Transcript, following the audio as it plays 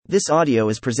This audio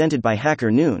is presented by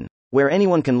Hacker Noon, where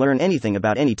anyone can learn anything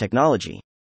about any technology.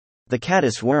 The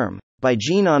Caddis Worm, by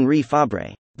Jean-Henri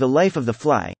Fabre, The Life of the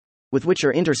Fly, with which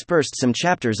are interspersed some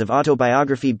chapters of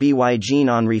autobiography by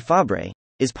Jean-Henri Fabre,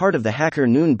 is part of the Hacker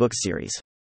Noon book series.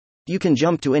 You can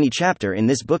jump to any chapter in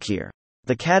this book here.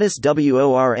 The Caddis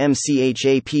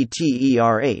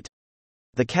Wormchapter 8.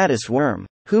 The Caddis Worm,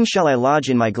 whom shall I lodge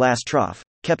in my glass trough,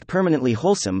 kept permanently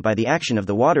wholesome by the action of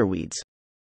the water weeds.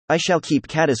 I shall keep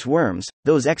caddis worms,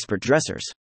 those expert dressers.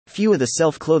 Few of the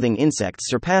self-clothing insects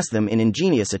surpass them in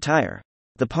ingenious attire.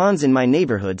 The ponds in my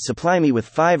neighborhood supply me with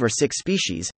 5 or 6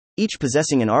 species, each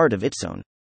possessing an art of its own.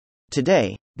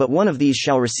 Today, but one of these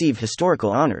shall receive historical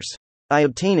honors. I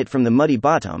obtain it from the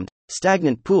muddy-bottomed,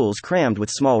 stagnant pools crammed with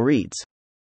small reeds.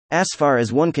 As far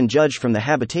as one can judge from the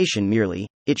habitation merely,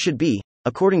 it should be,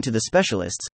 according to the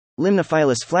specialists,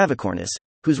 Limnophilus flavicornis,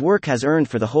 whose work has earned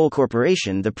for the whole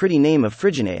corporation the pretty name of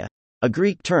Phryginea, a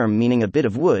Greek term meaning a bit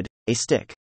of wood, a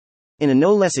stick. In a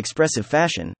no less expressive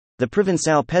fashion, the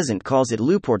Provençal peasant calls it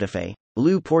Lou portefeuille,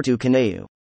 Lou portu caneu.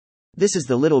 This is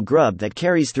the little grub that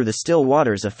carries through the still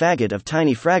waters a faggot of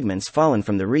tiny fragments fallen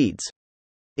from the reeds.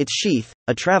 Its sheath,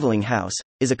 a traveling house,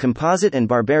 is a composite and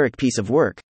barbaric piece of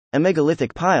work, a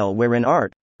megalithic pile wherein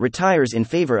art retires in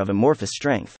favor of amorphous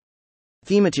strength.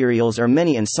 The materials are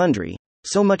many and sundry,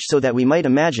 so much so that we might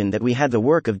imagine that we had the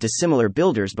work of dissimilar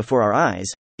builders before our eyes,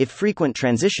 if frequent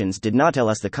transitions did not tell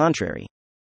us the contrary.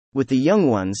 With the young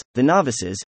ones, the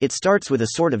novices, it starts with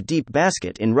a sort of deep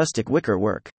basket in rustic wicker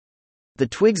work. The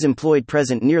twigs employed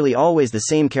present nearly always the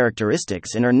same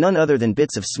characteristics and are none other than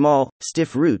bits of small,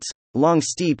 stiff roots, long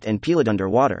steeped and peeled under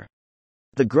water.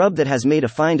 The grub that has made a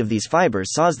find of these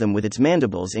fibers saws them with its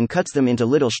mandibles and cuts them into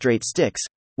little straight sticks,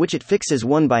 which it fixes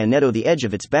one by a net on the edge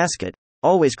of its basket,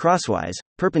 always crosswise,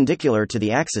 perpendicular to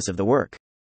the axis of the work.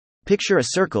 Picture a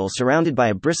circle surrounded by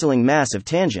a bristling mass of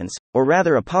tangents, or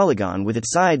rather a polygon with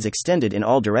its sides extended in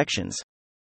all directions.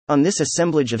 On this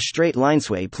assemblage of straight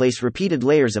linesway place repeated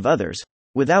layers of others,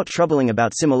 without troubling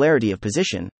about similarity of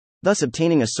position, thus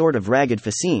obtaining a sort of ragged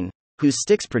fascine, whose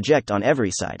sticks project on every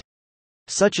side.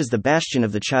 Such is the bastion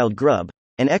of the child grub,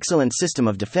 an excellent system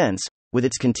of defense, with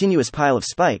its continuous pile of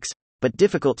spikes, but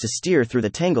difficult to steer through the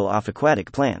tangle of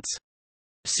aquatic plants.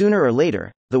 Sooner or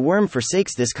later, the worm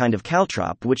forsakes this kind of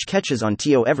caltrop which catches on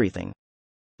to everything.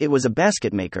 It was a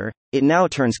basket maker, it now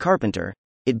turns carpenter,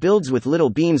 it builds with little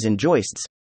beams and joists,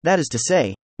 that is to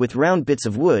say, with round bits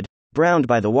of wood, browned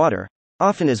by the water,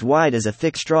 often as wide as a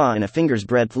thick straw and a finger's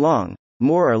breadth long,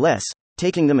 more or less,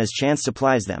 taking them as chance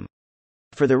supplies them.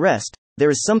 For the rest, there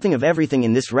is something of everything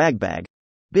in this ragbag: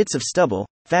 bits of stubble,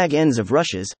 fag ends of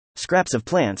rushes, scraps of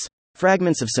plants,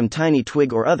 fragments of some tiny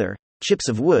twig or other, chips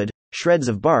of wood, shreds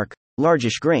of bark,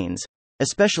 largish grains,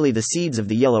 especially the seeds of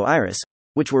the yellow iris,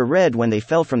 which were red when they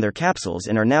fell from their capsules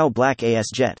and are now black as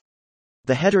jet.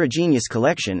 The heterogeneous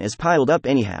collection is piled up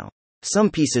anyhow. Some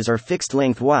pieces are fixed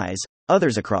lengthwise,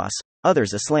 others across,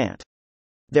 others aslant.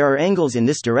 There are angles in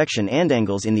this direction and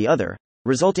angles in the other,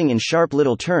 resulting in sharp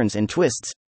little turns and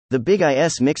twists, the big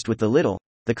is mixed with the little,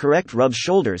 the correct rubs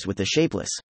shoulders with the shapeless.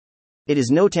 It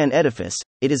is no tan edifice,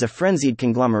 it is a frenzied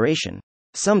conglomeration.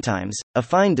 Sometimes, a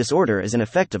fine disorder is an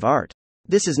effect of art.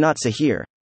 This is not so here.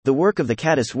 The work of the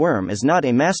Caddis Worm is not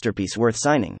a masterpiece worth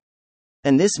signing.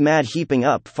 And this mad heaping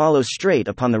up follows straight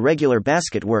upon the regular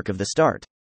basket work of the start.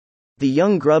 The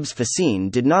young grub's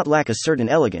fascine did not lack a certain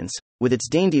elegance, with its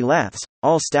dainty laths,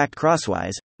 all stacked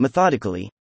crosswise, methodically,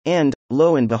 and,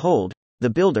 lo and behold, the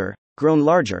builder, grown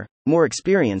larger, more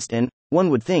experienced and, one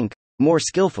would think, more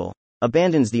skillful,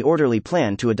 abandons the orderly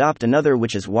plan to adopt another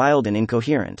which is wild and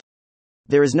incoherent.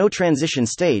 There is no transition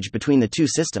stage between the two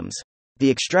systems. The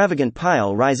extravagant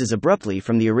pile rises abruptly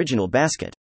from the original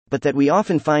basket. But that we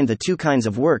often find the two kinds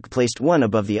of work placed one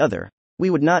above the other, we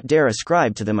would not dare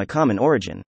ascribe to them a common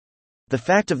origin. The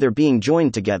fact of their being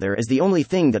joined together is the only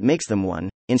thing that makes them one,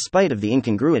 in spite of the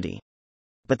incongruity.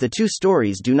 But the two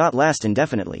stories do not last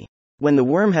indefinitely. When the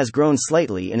worm has grown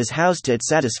slightly and is housed to its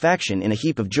satisfaction in a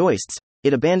heap of joists,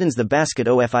 it abandons the basket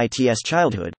of its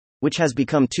childhood, which has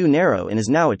become too narrow and is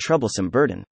now a troublesome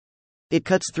burden. It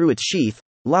cuts through its sheath,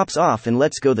 lops off and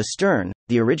lets go the stern,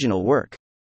 the original work.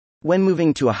 When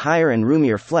moving to a higher and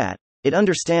roomier flat, it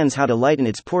understands how to lighten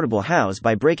its portable house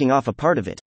by breaking off a part of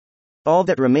it. All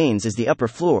that remains is the upper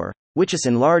floor, which is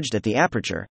enlarged at the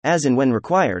aperture, as and when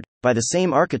required, by the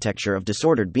same architecture of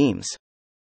disordered beams.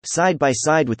 Side by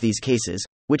side with these cases,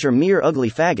 which are mere ugly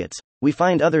faggots, we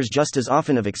find others just as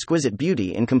often of exquisite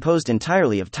beauty and composed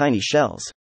entirely of tiny shells.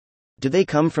 Do they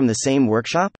come from the same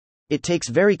workshop? It takes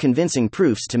very convincing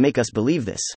proofs to make us believe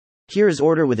this. Here is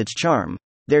order with its charm,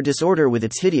 there disorder with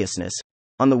its hideousness.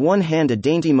 On the one hand a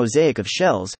dainty mosaic of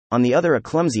shells, on the other a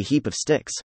clumsy heap of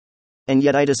sticks. And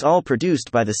yet it is all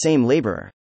produced by the same laborer.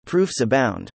 Proofs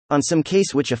abound. On some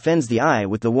case which offends the eye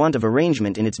with the want of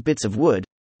arrangement in its bits of wood,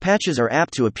 patches are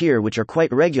apt to appear which are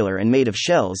quite regular and made of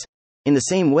shells. In the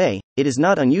same way, it is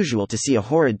not unusual to see a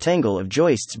horrid tangle of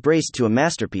joists braced to a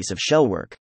masterpiece of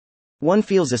shellwork. One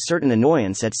feels a certain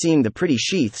annoyance at seeing the pretty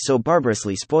sheath so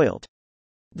barbarously spoilt.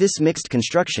 This mixed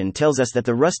construction tells us that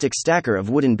the rustic stacker of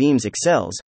wooden beams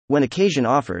excels, when occasion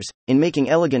offers, in making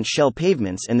elegant shell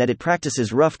pavements, and that it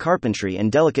practices rough carpentry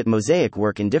and delicate mosaic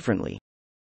work indifferently.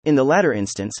 In the latter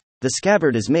instance, the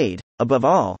scabbard is made, above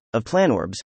all, of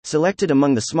planorbs, selected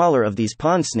among the smaller of these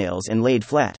pond snails and laid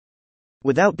flat.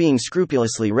 Without being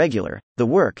scrupulously regular, the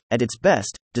work, at its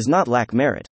best, does not lack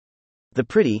merit. The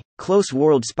pretty,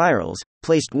 close-whorled spirals,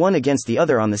 placed one against the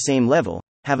other on the same level,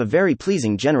 have a very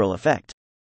pleasing general effect.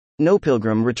 No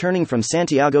pilgrim returning from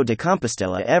Santiago de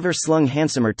Compostela ever slung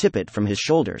handsomer tippet from his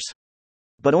shoulders.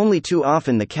 But only too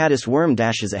often the caddis worm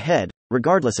dashes ahead,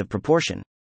 regardless of proportion.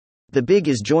 The big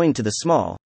is joined to the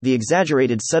small, the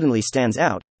exaggerated suddenly stands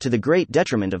out, to the great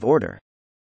detriment of order.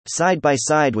 Side by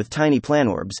side with tiny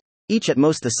planorbs, each at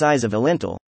most the size of a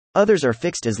lentil, others are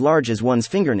fixed as large as one's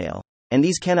fingernail, and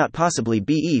these cannot possibly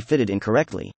be fitted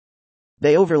incorrectly.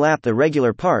 They overlap the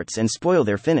regular parts and spoil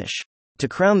their finish. To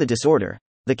crown the disorder,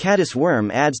 the caddis worm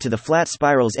adds to the flat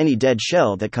spirals any dead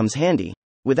shell that comes handy,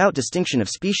 without distinction of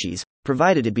species,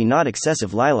 provided it be not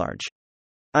excessive large.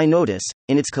 I notice,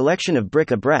 in its collection of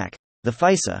bric-a-brac, the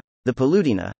physa, the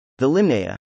paludina, the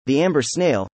limnea, the amber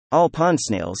snail, all pond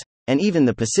snails, and even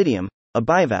the Pisidium, a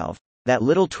bivalve, that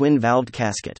little twin-valved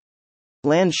casket.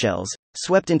 Land shells,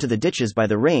 swept into the ditches by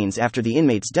the rains after the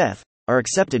inmate's death, are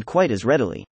accepted quite as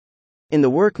readily. In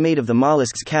the work made of the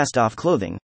mollusk's cast-off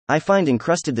clothing, I find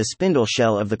encrusted the spindle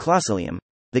shell of the Closylium,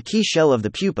 the key shell of the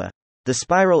pupa, the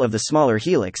spiral of the smaller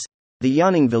helix, the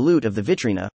yawning volute of the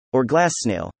vitrina, or glass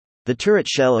snail, the turret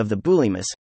shell of the Bulimus,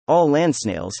 all land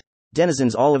snails,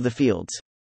 denizens all of the fields.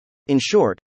 In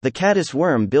short, the caddis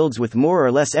worm builds with more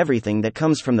or less everything that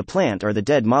comes from the plant or the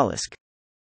dead mollusk.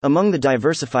 Among the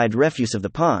diversified refuse of the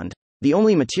pond, the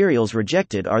only materials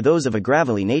rejected are those of a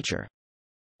gravelly nature.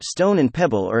 Stone and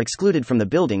pebble are excluded from the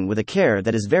building with a care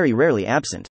that is very rarely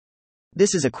absent.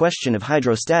 This is a question of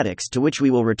hydrostatics to which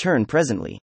we will return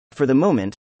presently. For the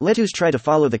moment, let us try to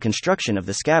follow the construction of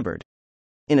the scabbard.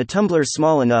 In a tumbler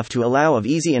small enough to allow of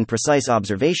easy and precise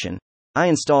observation, I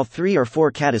install 3 or 4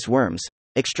 caddis worms,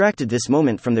 extracted this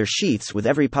moment from their sheaths with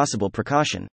every possible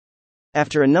precaution.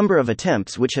 After a number of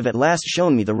attempts which have at last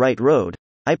shown me the right road,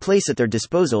 I place at their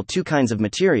disposal 2 kinds of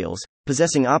materials,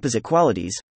 possessing opposite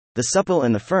qualities, the supple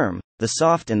and the firm, the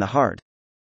soft and the hard.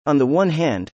 On the one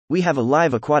hand, we have a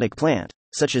live aquatic plant,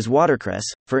 such as watercress,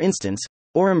 for instance,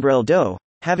 or umbrelle d'eau,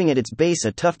 having at its base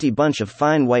a tufty bunch of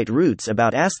fine white roots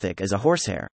about as thick as a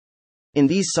horsehair. In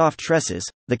these soft tresses,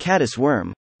 the caddis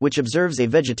worm, which observes a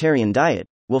vegetarian diet,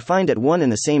 will find at one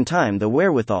and the same time the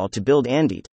wherewithal to build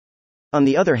and eat. On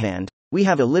the other hand, we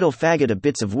have a little faggot of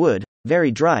bits of wood,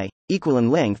 very dry, equal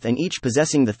in length and each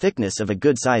possessing the thickness of a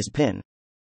good-sized pin.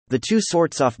 The 2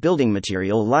 sorts of building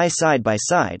material lie side by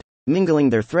side, mingling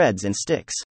their threads and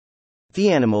sticks. The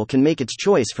animal can make its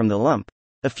choice from the lump.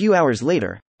 A few hours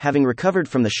later, having recovered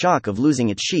from the shock of losing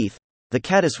its sheath, the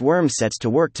caddis worm sets to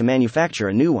work to manufacture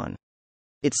a new one.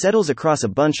 It settles across a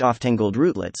bunch of tangled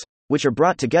rootlets, which are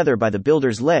brought together by the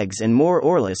builder's legs and more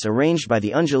or less arranged by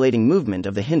the undulating movement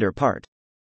of the hinder part.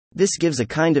 This gives a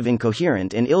kind of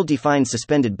incoherent and ill-defined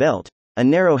suspended belt, a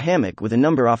narrow hammock with a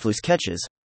number of loose catches,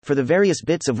 for the various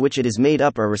bits of which it is made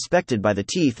up are respected by the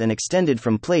teeth and extended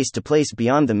from place to place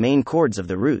beyond the main cords of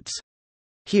the roots.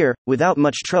 Here, without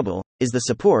much trouble, is the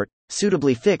support,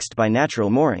 suitably fixed by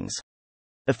natural moorings.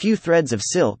 A few threads of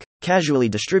silk, casually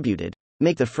distributed,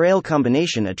 make the frail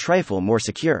combination a trifle more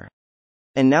secure.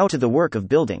 And now to the work of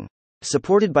building.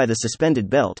 Supported by the suspended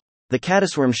belt, the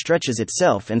caddisworm stretches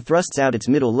itself and thrusts out its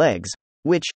middle legs,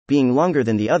 which, being longer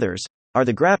than the others, are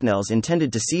the grapnels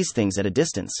intended to seize things at a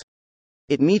distance.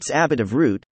 It meets abit of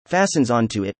root, fastens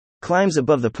onto it, climbs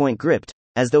above the point gripped,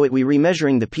 as though it were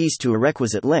remeasuring the piece to a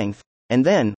requisite length, and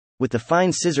then, with the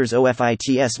fine scissors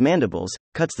OFITS mandibles,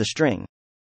 cuts the string.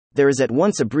 There is at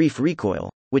once a brief recoil,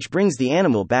 which brings the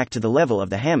animal back to the level of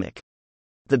the hammock.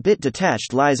 The bit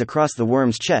detached lies across the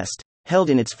worm's chest, held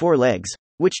in its 4 legs,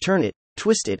 which turn it,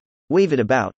 twist it, wave it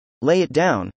about, lay it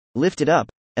down, lift it up,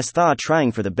 as though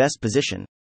trying for the best position.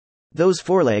 Those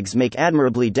forelegs make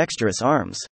admirably dexterous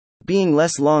arms. Being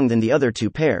less long than the other 2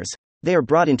 pairs, they are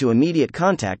brought into immediate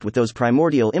contact with those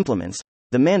primordial implements,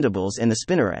 the mandibles and the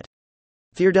spinneret.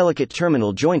 Their delicate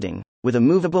terminal jointing, with a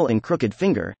movable and crooked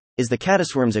finger, is the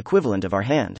caddisworm's equivalent of our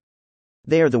hand.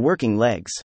 They are the working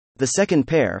legs. The second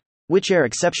pair, which are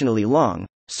exceptionally long,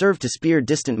 serve to spear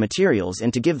distant materials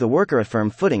and to give the worker a firm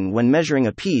footing when measuring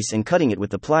a piece and cutting it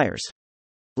with the pliers.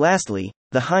 Lastly,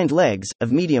 the hind legs,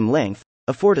 of medium length,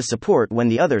 afford a support when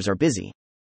the others are busy.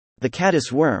 The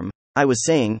caddis worm, I was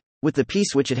saying, with the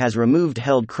piece which it has removed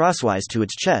held crosswise to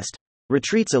its chest,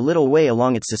 retreats a little way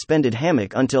along its suspended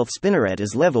hammock until the spinneret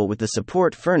is level with the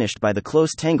support furnished by the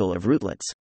close tangle of rootlets.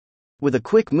 With a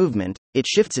quick movement, it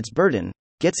shifts its burden,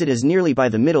 gets it as nearly by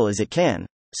the middle as it can,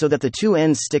 so that the two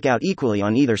ends stick out equally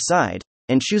on either side,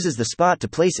 and chooses the spot to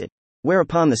place it,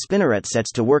 whereupon the spinneret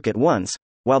sets to work at once,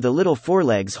 while the little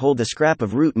forelegs hold the scrap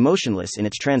of root motionless in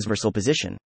its transversal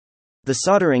position. The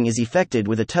soldering is effected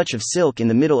with a touch of silk in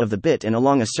the middle of the bit and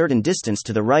along a certain distance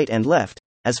to the right and left,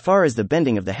 as far as the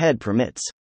bending of the head permits.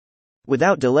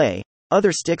 Without delay,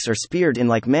 other sticks are speared in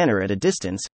like manner at a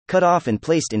distance, cut off and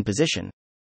placed in position.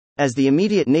 As the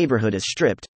immediate neighborhood is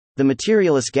stripped, the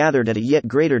material is gathered at a yet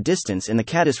greater distance and the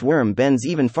caddis worm bends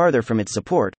even farther from its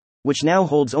support, which now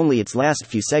holds only its last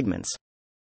few segments.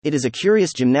 It is a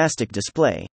curious gymnastic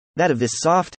display, that of this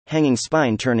soft, hanging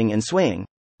spine turning and swaying,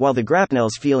 while the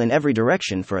grapnels feel in every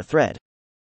direction for a thread.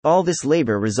 All this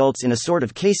labor results in a sort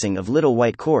of casing of little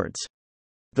white cords.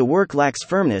 The work lacks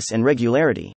firmness and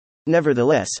regularity.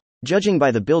 Nevertheless, judging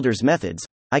by the builder's methods,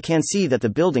 I can see that the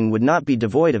building would not be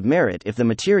devoid of merit if the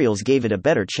materials gave it a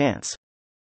better chance.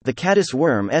 The caddis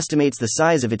worm estimates the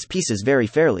size of its pieces very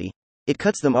fairly. It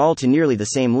cuts them all to nearly the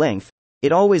same length.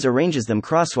 It always arranges them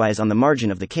crosswise on the margin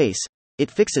of the case.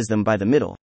 It fixes them by the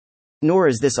middle. Nor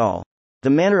is this all. The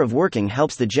manner of working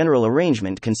helps the general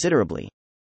arrangement considerably.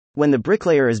 When the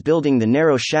bricklayer is building the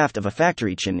narrow shaft of a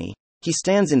factory chimney, he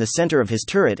stands in the center of his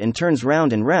turret and turns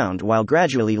round and round while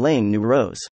gradually laying new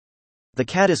rows. The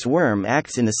caddis worm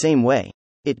acts in the same way.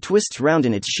 It twists round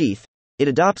in its sheath. It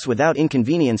adopts without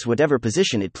inconvenience whatever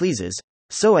position it pleases,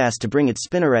 so as to bring its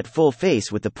spinneret full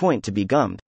face with the point to be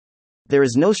gummed. There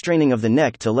is no straining of the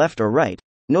neck to left or right,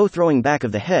 no throwing back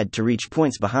of the head to reach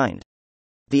points behind.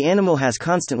 The animal has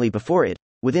constantly before it,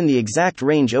 within the exact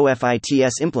range of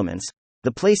its implements,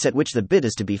 the place at which the bit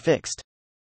is to be fixed.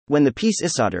 When the piece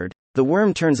is soldered, the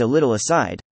worm turns a little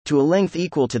aside, to a length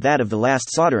equal to that of the last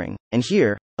soldering, and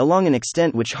here, along an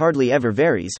extent which hardly ever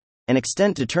varies, an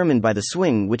extent determined by the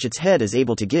swing which its head is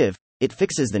able to give, it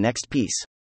fixes the next piece.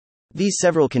 These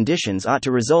several conditions ought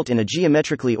to result in a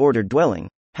geometrically ordered dwelling,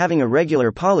 having a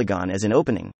regular polygon as an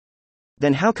opening.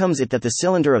 Then how comes it that the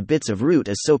cylinder of bits of root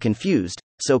is so confused,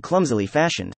 so clumsily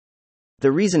fashioned?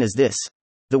 The reason is this.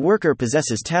 The worker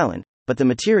possesses talent, but the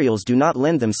materials do not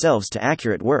lend themselves to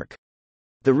accurate work.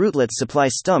 The rootlets supply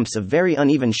stumps of very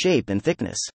uneven shape and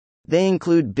thickness. They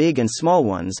include big and small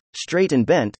ones, straight and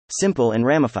bent, simple and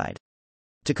ramified.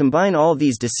 To combine all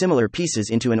these dissimilar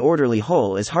pieces into an orderly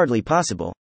whole is hardly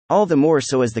possible, all the more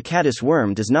so as the caddis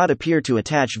worm does not appear to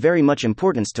attach very much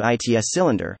importance to its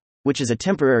cylinder, which is a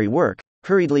temporary work,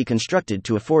 hurriedly constructed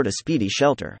to afford a speedy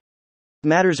shelter.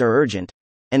 Matters are urgent,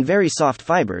 and very soft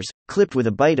fibers, clipped with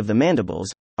a bite of the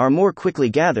mandibles, are more quickly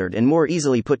gathered and more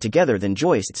easily put together than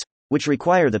joists, which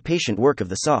require the patient work of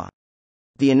the saw.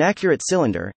 The inaccurate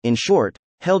cylinder, in short,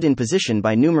 held in position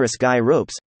by numerous guy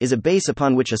ropes, is a base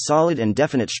upon which a solid and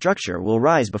definite structure will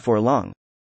rise before long.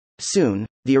 Soon,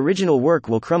 the original work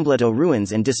will crumble to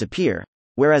ruins and disappear,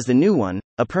 whereas the new one,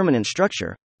 a permanent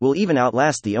structure, will even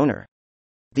outlast the owner.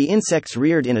 The insects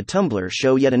reared in a tumbler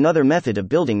show yet another method of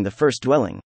building the first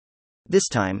dwelling. This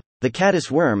time, the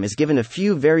caddis worm is given a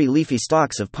few very leafy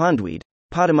stalks of pondweed,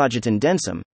 Potamogeton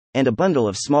densum, and a bundle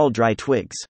of small dry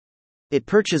twigs. It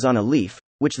perches on a leaf,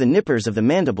 which the nippers of the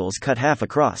mandibles cut half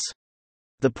across.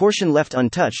 The portion left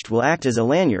untouched will act as a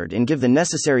lanyard and give the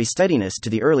necessary steadiness to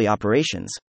the early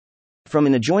operations. From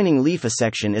an adjoining leaf a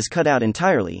section is cut out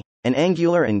entirely, an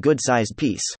angular and good-sized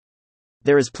piece.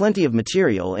 There is plenty of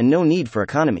material and no need for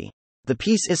economy. The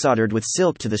piece is soldered with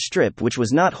silk to the strip which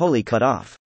was not wholly cut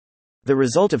off. The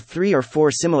result of 3 or 4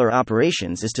 similar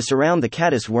operations is to surround the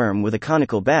caddis worm with a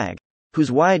conical bag,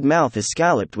 whose wide mouth is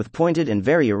scalloped with pointed and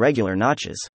very irregular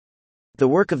notches. The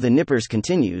work of the nippers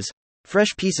continues.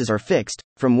 Fresh pieces are fixed,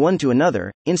 from one to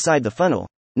another, inside the funnel,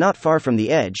 not far from the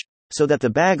edge, so that the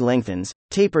bag lengthens,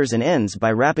 tapers and ends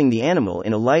by wrapping the animal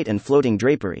in a light and floating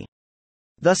drapery.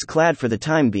 Thus clad for the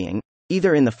time being,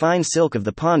 either in the fine silk of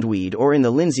the pondweed or in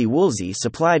the linsey woolsey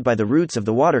supplied by the roots of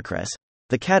the watercress,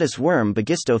 the caddis worm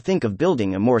begins to think of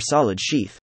building a more solid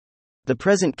sheath. The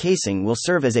present casing will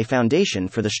serve as a foundation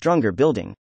for the stronger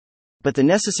building. But the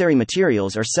necessary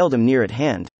materials are seldom near at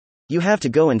hand. You have to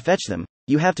go and fetch them,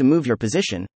 you have to move your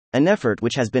position, an effort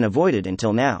which has been avoided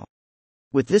until now.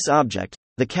 With this object,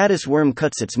 the caddis worm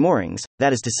cuts its moorings,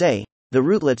 that is to say, the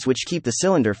rootlets which keep the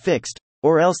cylinder fixed,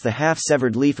 or else the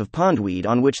half-severed leaf of pondweed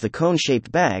on which the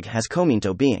cone-shaped bag has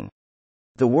cominto being.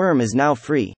 The worm is now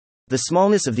free. The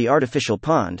smallness of the artificial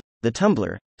pond, the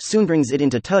tumbler, soon brings it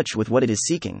into touch with what it is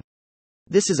seeking.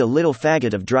 This is a little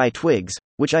faggot of dry twigs,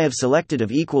 which I have selected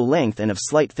of equal length and of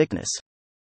slight thickness.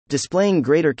 Displaying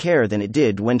greater care than it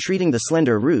did when treating the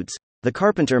slender roots, the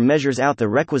carpenter measures out the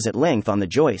requisite length on the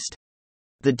joist.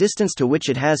 The distance to which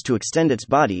it has to extend its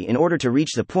body in order to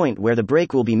reach the point where the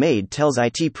break will be made tells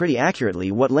it pretty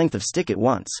accurately what length of stick it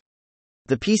wants.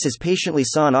 The piece is patiently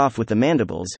sawn off with the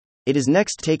mandibles. It is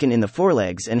next taken in the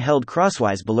forelegs and held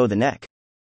crosswise below the neck.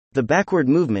 The backward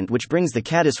movement which brings the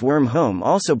caddis worm home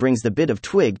also brings the bit of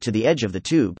twig to the edge of the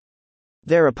tube.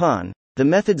 Thereupon, the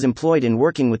methods employed in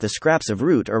working with the scraps of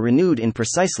root are renewed in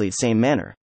precisely the same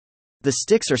manner. The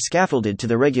sticks are scaffolded to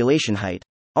the regulation height,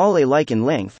 all alike in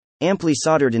length, amply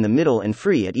soldered in the middle and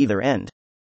free at either end.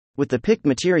 With the picked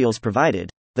materials provided,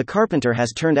 the carpenter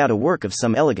has turned out a work of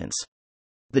some elegance.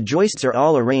 The joists are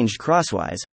all arranged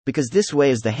crosswise, because this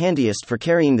way is the handiest for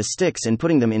carrying the sticks and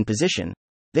putting them in position.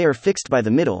 They are fixed by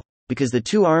the middle, because the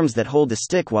two arms that hold the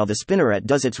stick while the spinneret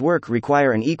does its work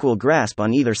require an equal grasp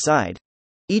on either side.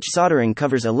 Each soldering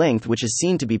covers a length which is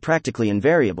seen to be practically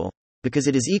invariable, because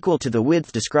it is equal to the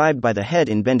width described by the head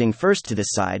in bending first to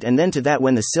this side and then to that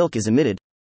when the silk is emitted.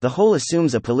 The whole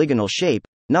assumes a polygonal shape,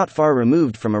 not far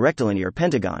removed from a rectilinear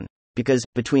pentagon, because,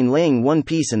 between laying one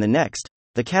piece and the next,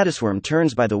 the caddisworm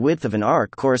turns by the width of an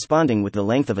arc corresponding with the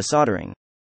length of a soldering.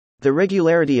 The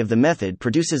regularity of the method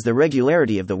produces the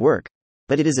regularity of the work,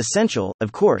 but it is essential,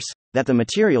 of course, that the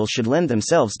materials should lend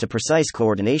themselves to precise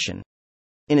coordination.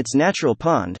 In its natural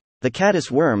pond, the caddis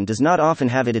worm does not often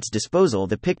have at its disposal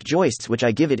the picked joists which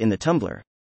I give it in the tumbler.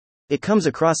 It comes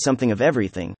across something of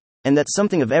everything, and that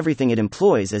something of everything it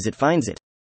employs as it finds it.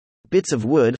 Bits of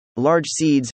wood, large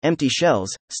seeds, empty shells,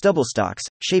 stubble stalks,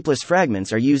 shapeless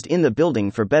fragments are used in the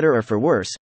building for better or for worse,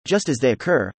 just as they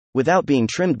occur, without being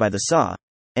trimmed by the saw,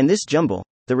 and this jumble,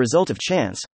 the result of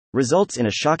chance, results in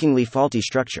a shockingly faulty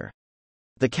structure.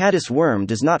 The caddis worm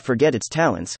does not forget its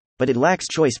talents, but it lacks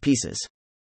choice pieces.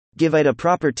 Give it a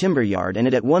proper timber yard and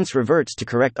it at once reverts to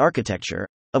correct architecture,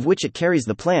 of which it carries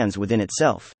the plans within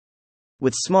itself.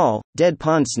 With small, dead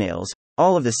pond snails,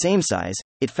 all of the same size,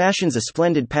 it fashions a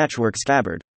splendid patchwork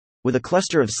scabbard. With a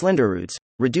cluster of slender roots,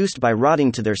 reduced by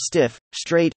rotting to their stiff,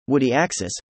 straight, woody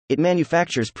axis, it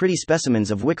manufactures pretty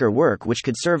specimens of wicker work which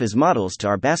could serve as models to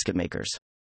our basket makers.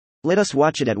 Let us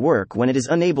watch it at work when it is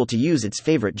unable to use its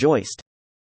favorite joist.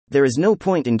 There is no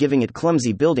point in giving it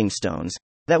clumsy building stones,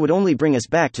 that would only bring us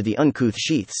back to the uncouth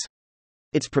sheaths.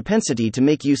 Its propensity to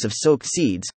make use of soaked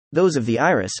seeds, those of the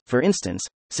iris, for instance,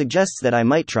 suggests that I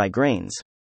might try grains.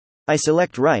 I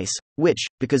select rice, which,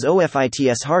 because of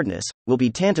its hardness, will be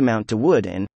tantamount to wood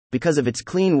and, because of its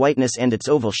clean whiteness and its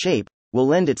oval shape, will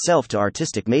lend itself to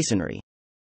artistic masonry.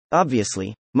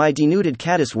 Obviously, my denuded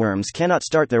caddis worms cannot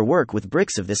start their work with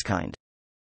bricks of this kind.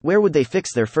 Where would they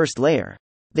fix their first layer?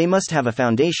 They must have a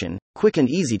foundation, quick and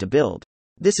easy to build.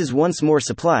 This is once more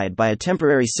supplied by a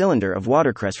temporary cylinder of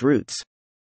watercress roots.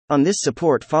 On this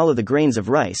support follow the grains of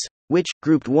rice, which,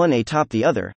 grouped one atop the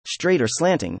other, straight or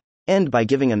slanting, end by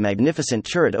giving a magnificent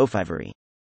turret of ivory.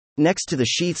 Next to the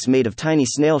sheaths made of tiny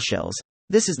snail shells,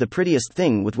 this is the prettiest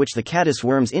thing with which the caddis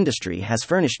worm's industry has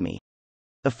furnished me.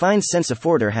 A fine sense of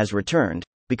order has returned,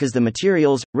 because the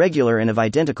materials, regular and of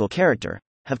identical character,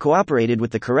 have cooperated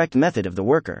with the correct method of the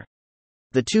worker.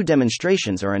 The two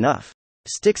demonstrations are enough.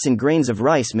 Sticks and grains of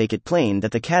rice make it plain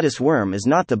that the caddis worm is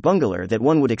not the bungler that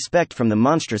one would expect from the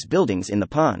monstrous buildings in the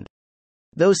pond.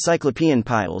 Those cyclopean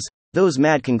piles, those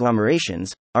mad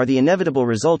conglomerations, are the inevitable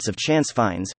results of chance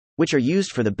finds, which are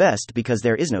used for the best because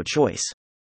there is no choice.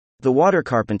 The water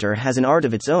carpenter has an art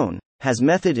of its own, has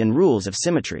method and rules of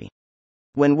symmetry.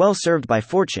 When well served by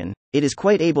fortune, it is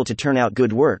quite able to turn out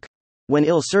good work. When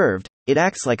ill served, it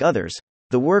acts like others.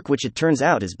 The work which it turns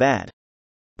out is bad.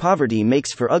 Poverty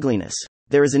makes for ugliness.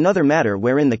 There is another matter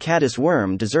wherein the caddis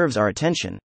worm deserves our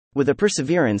attention. With a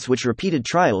perseverance which repeated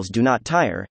trials do not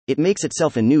tire, it makes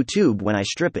itself a new tube when I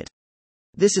strip it.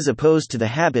 This is opposed to the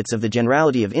habits of the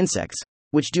generality of insects,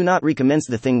 which do not recommence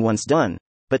the thing once done,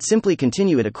 but simply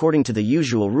continue it according to the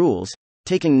usual rules,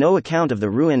 taking no account of the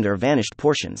ruined or vanished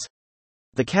portions.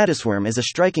 The caddisworm is a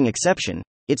striking exception.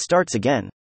 It starts again.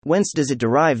 Whence does it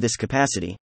derive this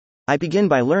capacity? I begin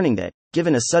by learning that,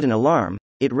 given a sudden alarm,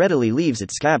 it readily leaves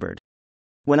its scabbard.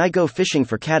 When I go fishing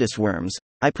for caddis worms,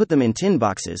 I put them in tin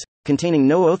boxes, containing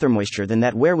no other moisture than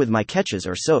that wherewith my catches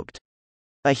are soaked.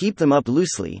 I heap them up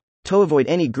loosely, to avoid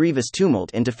any grievous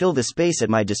tumult and to fill the space at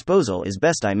my disposal as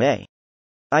best I may.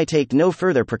 I take no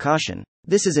further precaution.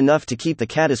 This is enough to keep the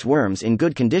caddis worms in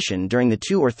good condition during the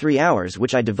 2 or 3 hours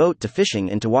which I devote to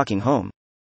fishing and to walking home.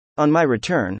 On my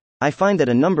return, I find that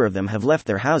a number of them have left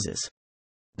their houses.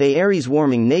 They are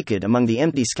swarming naked among the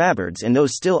empty scabbards and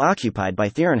those still occupied by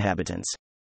their inhabitants.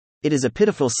 It is a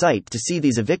pitiful sight to see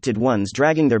these evicted ones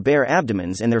dragging their bare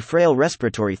abdomens and their frail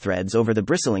respiratory threads over the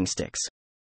bristling sticks.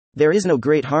 There is no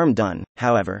great harm done,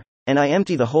 however, and I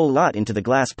empty the whole lot into the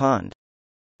glass pond.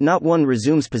 Not one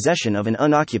resumes possession of an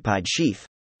unoccupied sheath.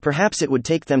 Perhaps it would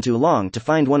take them too long to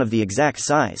find one of the exact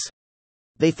size.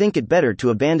 They think it better to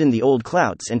abandon the old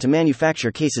clouts and to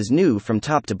manufacture cases new from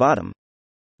top to bottom.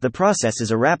 The process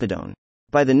is a rapidone.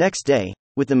 By the next day,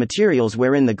 with the materials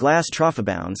wherein the glass trough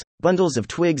abounds, bundles of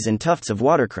twigs and tufts of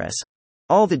watercress,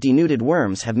 all the denuded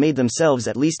worms have made themselves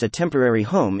at least a temporary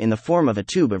home in the form of a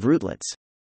tube of rootlets.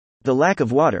 The lack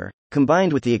of water,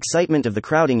 combined with the excitement of the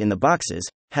crowding in the boxes,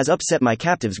 has upset my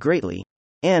captives greatly,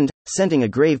 and, scenting a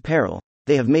grave peril,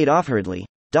 they have made off hurriedly,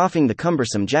 doffing the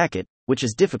cumbersome jacket, which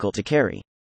is difficult to carry.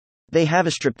 They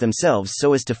have stripped themselves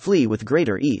so as to flee with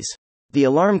greater ease. The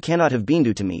alarm cannot have been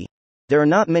due to me. There are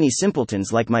not many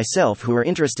simpletons like myself who are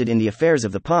interested in the affairs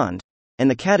of the pond, and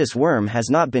the caddis worm has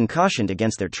not been cautioned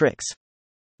against their tricks.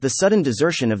 The sudden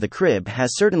desertion of the crib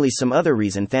has certainly some other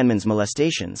reason than man's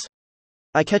molestations.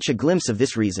 I catch a glimpse of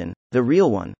this reason, the real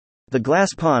one. The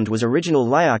glass pond was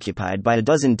originally occupied by a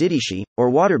dozen didishi, or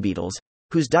water beetles,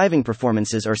 whose diving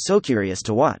performances are so curious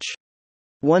to watch.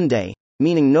 One day,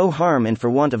 meaning no harm and for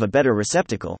want of a better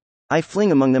receptacle, I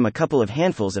fling among them a couple of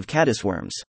handfuls of caddis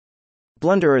worms.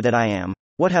 Blunderer that I am,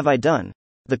 what have I done?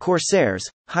 The corsairs,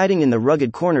 hiding in the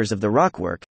rugged corners of the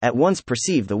rockwork, at once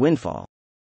perceive the windfall.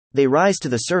 They rise to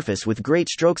the surface with great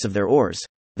strokes of their oars.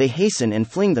 They hasten and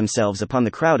fling themselves upon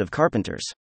the crowd of carpenters.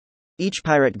 Each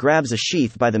pirate grabs a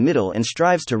sheath by the middle and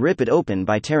strives to rip it open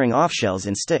by tearing off shells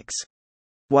and sticks.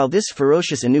 While this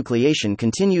ferocious enucleation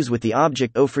continues with the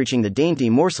object of reaching the dainty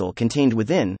morsel contained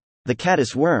within, the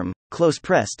caddis worm, close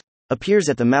pressed, appears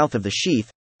at the mouth of the sheath,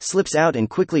 slips out and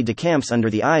quickly decamps under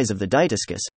the eyes of the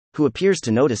Dytiscus, who appears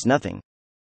to notice nothing.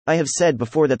 I have said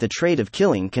before that the trade of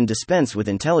killing can dispense with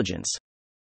intelligence.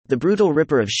 The brutal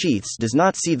ripper of sheaths does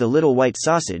not see the little white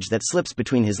sausage that slips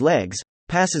between his legs,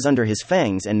 passes under his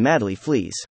fangs and madly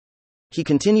flees. He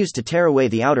continues to tear away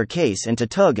the outer case and to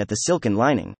tug at the silken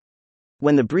lining.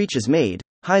 When the breach is made,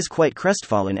 he's quite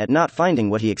crestfallen at not finding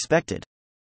what he expected.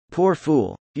 Poor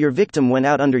fool, your victim went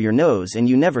out under your nose and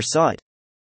you never saw it.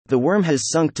 The worm has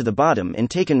sunk to the bottom and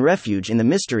taken refuge in the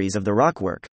mysteries of the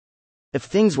rockwork. If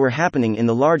things were happening in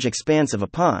the large expanse of a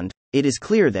pond, it is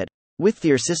clear that, with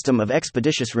their system of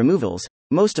expeditious removals,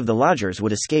 most of the lodgers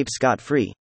would escape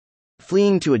scot-free.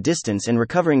 Fleeing to a distance and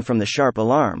recovering from the sharp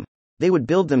alarm, they would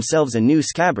build themselves a new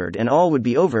scabbard and all would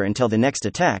be over until the next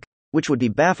attack, which would be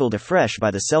baffled afresh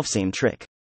by the selfsame trick.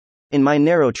 In my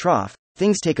narrow trough,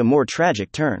 things take a more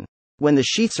tragic turn. When the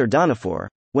sheaths are done for,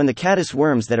 when the caddis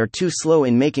worms that are too slow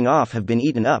in making off have been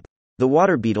eaten up, the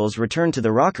water beetles return to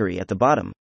the rockery at the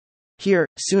bottom. Here,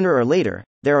 sooner or later,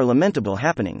 there are lamentable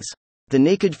happenings. The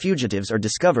naked fugitives are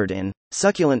discovered in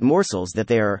succulent morsels that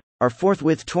they are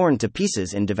forthwith torn to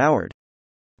pieces and devoured.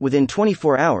 Within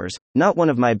 24 hours, not one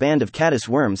of my band of caddis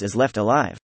worms is left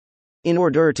alive. In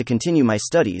order to continue my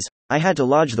studies, I had to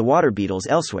lodge the water beetles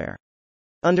elsewhere.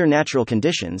 Under natural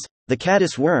conditions, the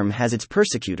caddis worm has its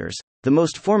persecutors, the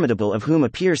most formidable of whom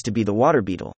appears to be the water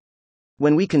beetle.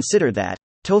 When we consider that,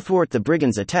 to thwart the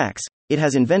brigand's attacks, it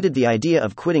has invented the idea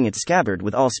of quitting its scabbard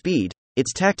with all speed,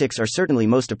 its tactics are certainly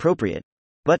most appropriate.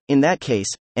 But, in that case,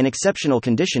 an exceptional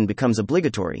condition becomes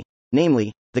obligatory,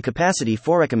 namely, the capacity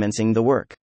for recommencing the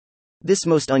work. This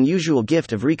most unusual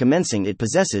gift of recommencing it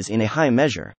possesses in a high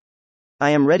measure.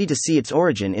 I am ready to see its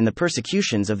origin in the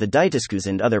persecutions of the Dytiscus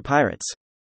and other pirates.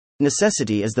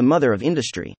 Necessity is the mother of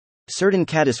industry. Certain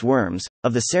caddis worms,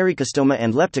 of the Sericostoma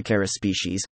and Leptocaris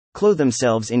species, clothe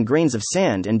themselves in grains of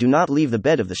sand and do not leave the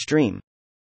bed of the stream.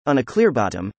 On a clear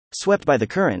bottom, swept by the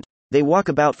current, they walk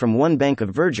about from one bank of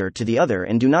verdure to the other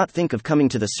and do not think of coming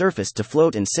to the surface to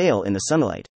float and sail in the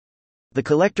sunlight. The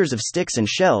collectors of sticks and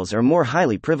shells are more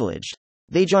highly privileged.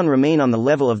 They can remain on the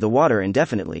level of the water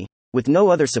indefinitely, with no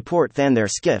other support than their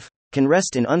skiff, can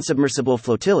rest in unsubmersible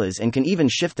flotillas and can even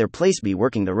shift their place by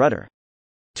working the rudder.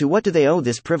 To what do they owe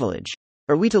this privilege?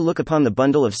 Are we to look upon the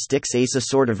bundle of sticks as a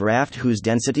sort of raft whose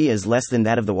density is less than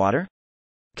that of the water?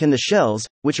 Can the shells,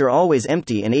 which are always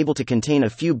empty and able to contain a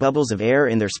few bubbles of air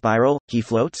in their spiral, he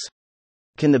floats?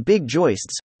 Can the big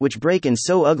joists, which break in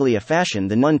so ugly a fashion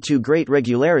the none too great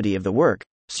regularity of the work,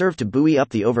 serve to buoy up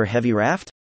the over-heavy raft?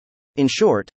 In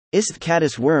short, is the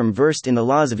caddis worm versed in the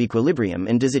laws of equilibrium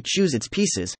and does it choose its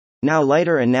pieces, now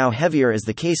lighter and now heavier as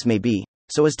the case may be,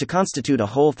 so as to constitute a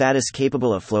whole Caddis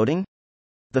capable of floating?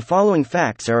 The following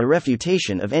facts are a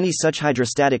refutation of any such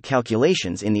hydrostatic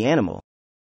calculations in the animal.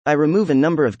 I remove a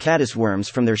number of caddis worms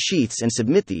from their sheaths and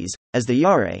submit these, as the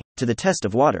yare, to the test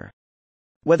of water.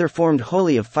 Whether formed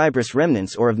wholly of fibrous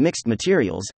remnants or of mixed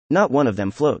materials, not one of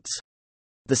them floats.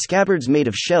 The scabbards made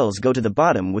of shells go to the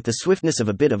bottom with the swiftness of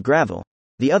a bit of gravel,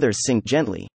 the others sink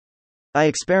gently. I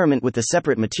experiment with the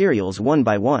separate materials one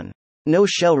by one. No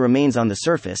shell remains on the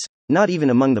surface, not even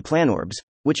among the planorbs,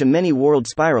 which a many-whorled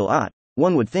spiral ought,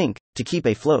 one would think, to keep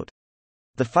afloat.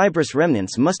 The fibrous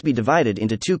remnants must be divided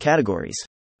into two categories.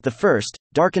 The first,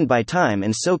 darkened by time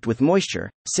and soaked with moisture,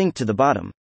 sink to the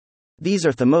bottom. These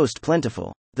are the most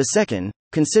plentiful. The second,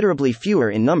 considerably fewer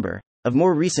in number, of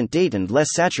more recent date and less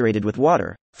saturated with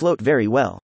water, float very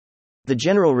well. The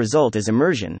general result is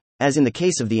immersion, as in the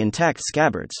case of the intact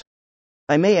scabbards.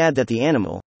 I may add that the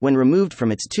animal, when removed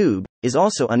from its tube, is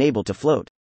also unable to float.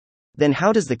 Then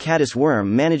how does the caddis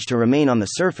worm manage to remain on the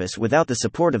surface without the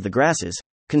support of the grasses,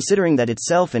 considering that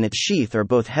itself and its sheath are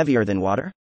both heavier than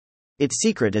water? Its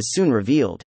secret is soon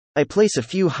revealed. I place a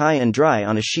few high and dry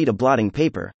on a sheet of blotting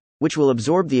paper, which will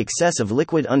absorb the excess of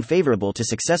liquid unfavorable to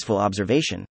successful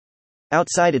observation.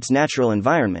 Outside its natural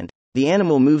environment, the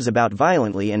animal moves about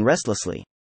violently and restlessly.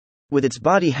 With its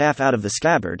body half out of the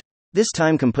scabbard, this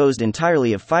time composed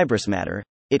entirely of fibrous matter,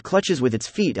 it clutches with its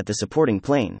feet at the supporting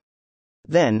plane.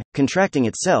 Then, contracting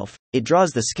itself, it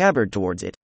draws the scabbard towards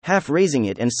it, half raising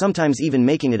it and sometimes even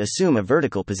making it assume a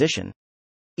vertical position.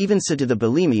 Even so do the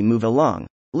belimi move along,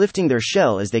 lifting their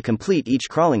shell as they complete each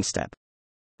crawling step.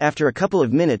 After a couple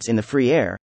of minutes in the free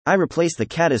air, I replace the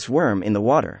caddis worm in the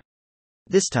water.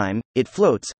 This time, it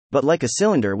floats, but like a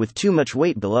cylinder with too much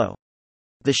weight below.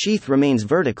 The sheath remains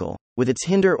vertical, with its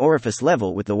hinder orifice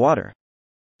level with the water.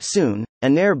 Soon,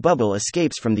 an air bubble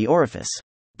escapes from the orifice.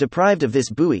 Deprived of this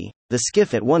buoy, the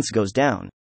skiff at once goes down.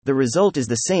 The result is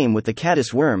the same with the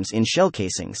caddis worms in shell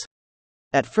casings.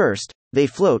 At first, they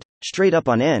float, straight up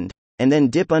on end, and then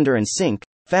dip under and sink,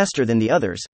 faster than the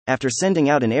others, after sending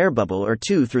out an air bubble or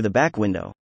two through the back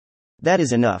window. That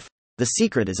is enough. The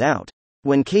secret is out.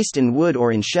 When cased in wood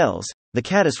or in shells, the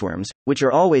caddisworms, which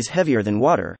are always heavier than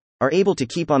water, are able to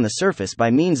keep on the surface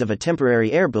by means of a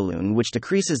temporary air balloon which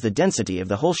decreases the density of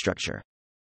the whole structure.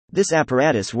 This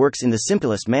apparatus works in the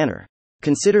simplest manner.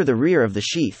 Consider the rear of the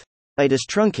sheath. It is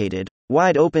truncated,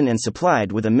 wide open and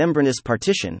supplied with a membranous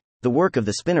partition, the work of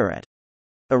the spinneret.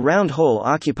 A round hole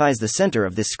occupies the center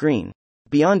of this screen.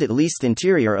 Beyond it lies the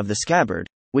interior of the scabbard,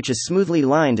 which is smoothly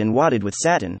lined and wadded with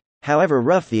satin, however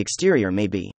rough the exterior may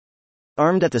be.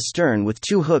 Armed at the stern with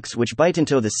two hooks which bite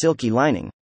into the silky lining,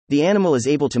 the animal is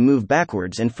able to move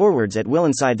backwards and forwards at will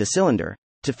inside the cylinder,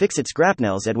 to fix its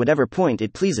grapnels at whatever point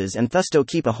it pleases and thus to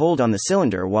keep a hold on the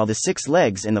cylinder while the 6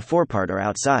 legs and the forepart are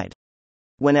outside.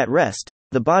 When at rest,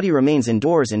 the body remains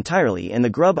indoors entirely and the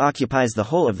grub occupies the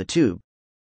whole of the tube.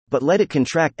 But let it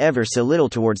contract ever so little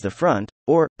towards the front,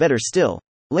 or, better still,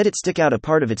 let it stick out a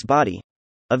part of its body.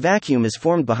 A vacuum is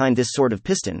formed behind this sort of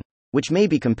piston, which may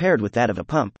be compared with that of a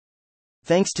pump.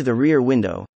 Thanks to the rear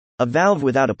window, a valve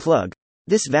without a plug,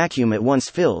 this vacuum at once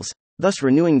fills, thus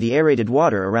renewing the aerated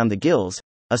water around the gills,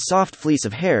 a soft fleece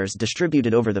of hairs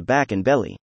distributed over the back and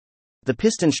belly. The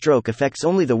piston stroke affects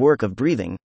only the work of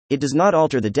breathing, it does not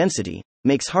alter the density,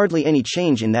 makes hardly any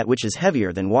change in that which is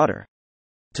heavier than water.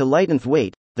 To lighten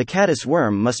weight, the caddis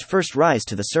worm must first rise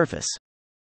to the surface.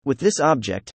 With this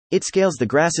object, it scales the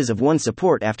grasses of one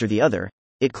support after the other,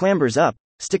 it clambers up,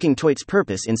 sticking to its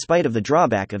purpose in spite of the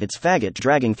drawback of its faggot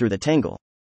dragging through the tangle.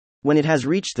 When it has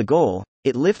reached the goal,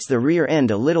 it lifts the rear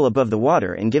end a little above the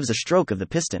water and gives a stroke of the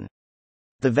piston.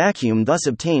 The vacuum thus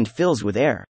obtained fills with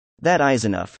air. That is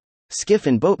enough. Skiff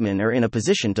and boatman are in a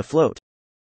position to float.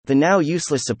 The now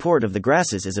useless support of the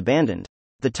grasses is abandoned.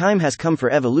 The time has come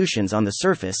for evolutions on the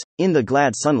surface, in the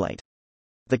glad sunlight.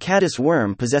 The caddis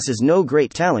worm possesses no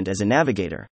great talent as a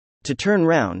navigator. To turn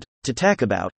round, to tack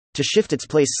about, to shift its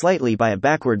place slightly by a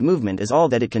backward movement is all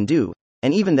that it can do,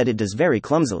 and even that it does very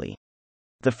clumsily.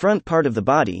 The front part of the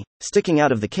body, sticking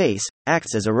out of the case,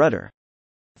 acts as a rudder.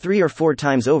 3 or 4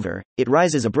 times over, it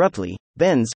rises abruptly,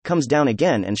 bends, comes down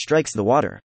again and strikes the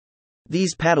water.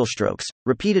 These paddle strokes,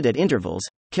 repeated at intervals,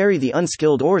 carry the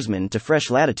unskilled oarsman to fresh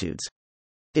latitudes.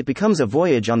 It becomes a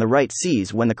voyage on the right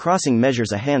seas when the crossing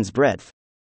measures a hand's breadth.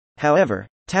 However,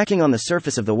 tacking on the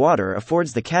surface of the water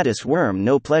affords the caddis worm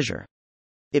no pleasure.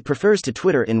 It prefers to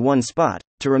twitter in one spot,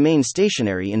 to remain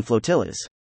stationary in flotillas.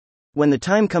 When the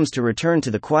time comes to return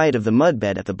to the quiet of the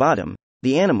mudbed at the bottom,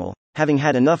 the animal, having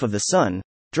had enough of the sun,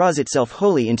 draws itself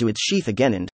wholly into its sheath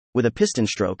again and, with a piston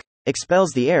stroke,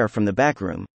 expels the air from the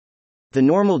backroom. The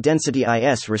normal density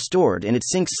is restored and it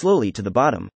sinks slowly to the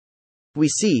bottom. We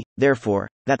see, therefore,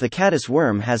 that the caddis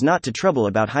worm has not to trouble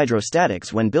about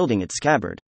hydrostatics when building its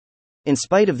scabbard. In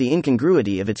spite of the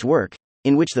incongruity of its work,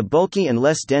 in which the bulky and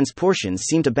less dense portions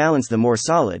seem to balance the more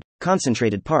solid,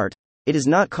 concentrated part, it is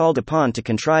not called upon to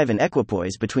contrive an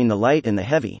equipoise between the light and the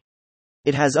heavy.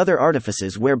 It has other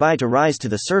artifices whereby to rise to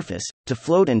the surface, to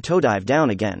float and to dive down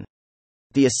again.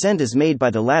 The ascent is made by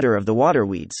the ladder of the water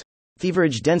weeds.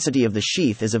 Thievage density of the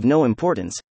sheath is of no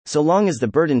importance, so long as the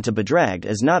burden to be dragged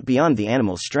is not beyond the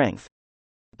animal's strength.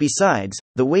 Besides,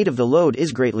 the weight of the load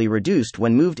is greatly reduced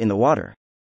when moved in the water.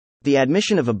 The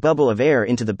admission of a bubble of air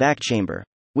into the back chamber,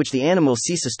 which the animal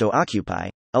ceases to occupy,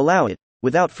 allow it,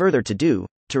 without further to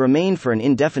remain for an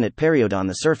indefinite period on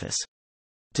the surface.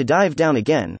 To dive down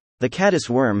again, the caddis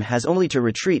worm has only to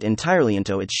retreat entirely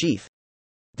into its sheath.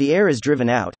 The air is driven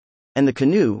out, and the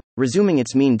canoe, resuming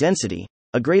its mean density,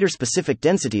 a greater specific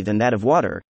density than that of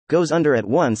water, goes under at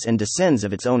once and descends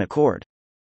of its own accord.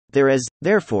 There is,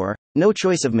 therefore, no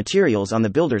choice of materials on the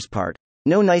builder's part,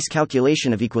 no nice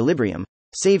calculation of equilibrium,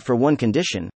 save for one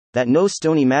condition, that no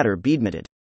stony matter be admitted.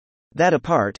 That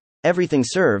apart, everything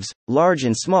serves, large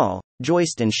and small,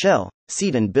 joist and shell,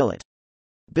 seat and billet.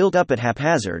 Built up at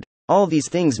haphazard, all these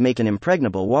things make an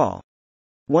impregnable wall.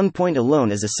 One point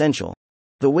alone is essential.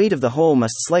 The weight of the whole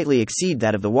must slightly exceed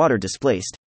that of the water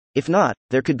displaced. If not,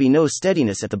 there could be no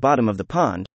steadiness at the bottom of the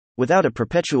pond, without a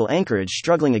perpetual anchorage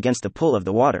struggling against the pull of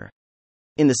the water.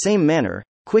 In the same manner,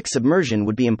 quick submersion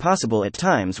would be impossible at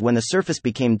times when the surface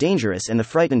became dangerous and the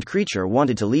frightened creature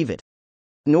wanted to leave it.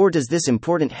 Nor does this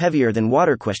important heavier than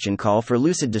water question call for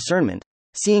lucid discernment,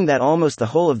 seeing that almost the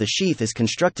whole of the sheath is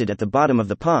constructed at the bottom of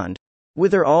the pond,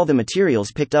 whither all the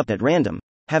materials picked up at random,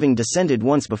 having descended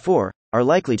once before, are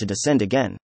likely to descend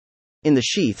again. In the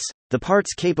sheaths, the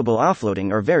parts capable of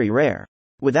offloading are very rare.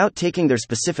 Without taking their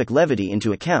specific levity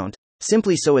into account,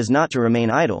 simply so as not to remain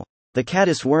idle, the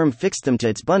caddis worm fixed them to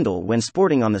its bundle when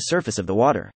sporting on the surface of the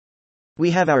water.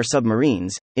 We have our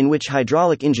submarines, in which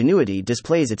hydraulic ingenuity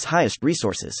displays its highest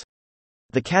resources.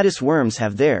 The caddis worms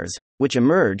have theirs, which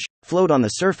emerge, float on the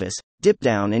surface, dip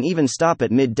down and even stop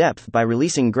at mid-depth by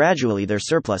releasing gradually their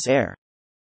surplus air.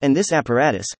 And this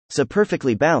apparatus, so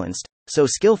perfectly balanced, so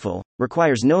skillful,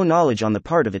 requires no knowledge on the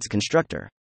part of its constructor.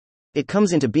 It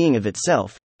comes into being of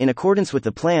itself, in accordance with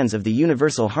the plans of the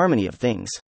universal harmony of things.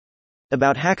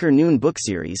 About Hacker Noon book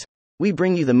series, we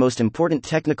bring you the most important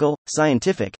technical,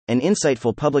 scientific, and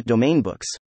insightful public domain books.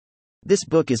 This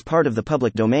book is part of the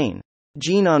public domain.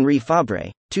 Jean-Henri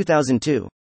Fabre, 2002.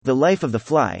 The Life of the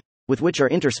Fly, with which are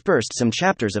interspersed some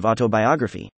chapters of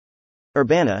autobiography.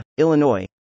 Urbana, Illinois.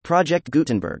 Project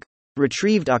Gutenberg.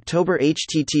 Retrieved October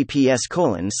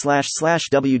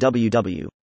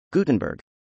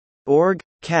https://www.gutenberg.org,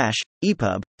 cache,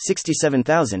 EPUB,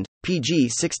 67,000, PG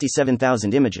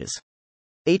 67,000 images.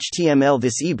 HTML.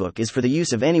 This ebook is for the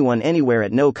use of anyone anywhere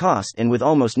at no cost and with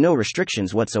almost no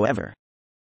restrictions whatsoever.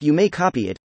 You may copy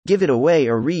it, give it away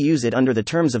or reuse it under the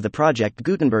terms of the Project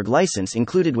Gutenberg license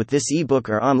included with this ebook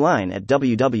or online at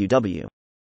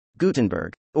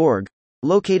www.gutenberg.org,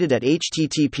 located at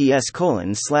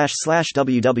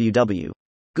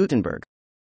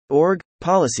https://www.gutenberg.org,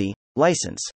 policy,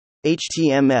 license,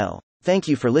 HTML. Thank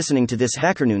you for listening to this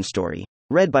HackerNoon story,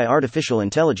 read by Artificial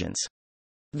Intelligence.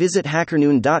 Visit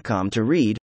hackernoon.com to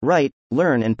read, write,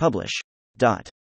 learn and publish.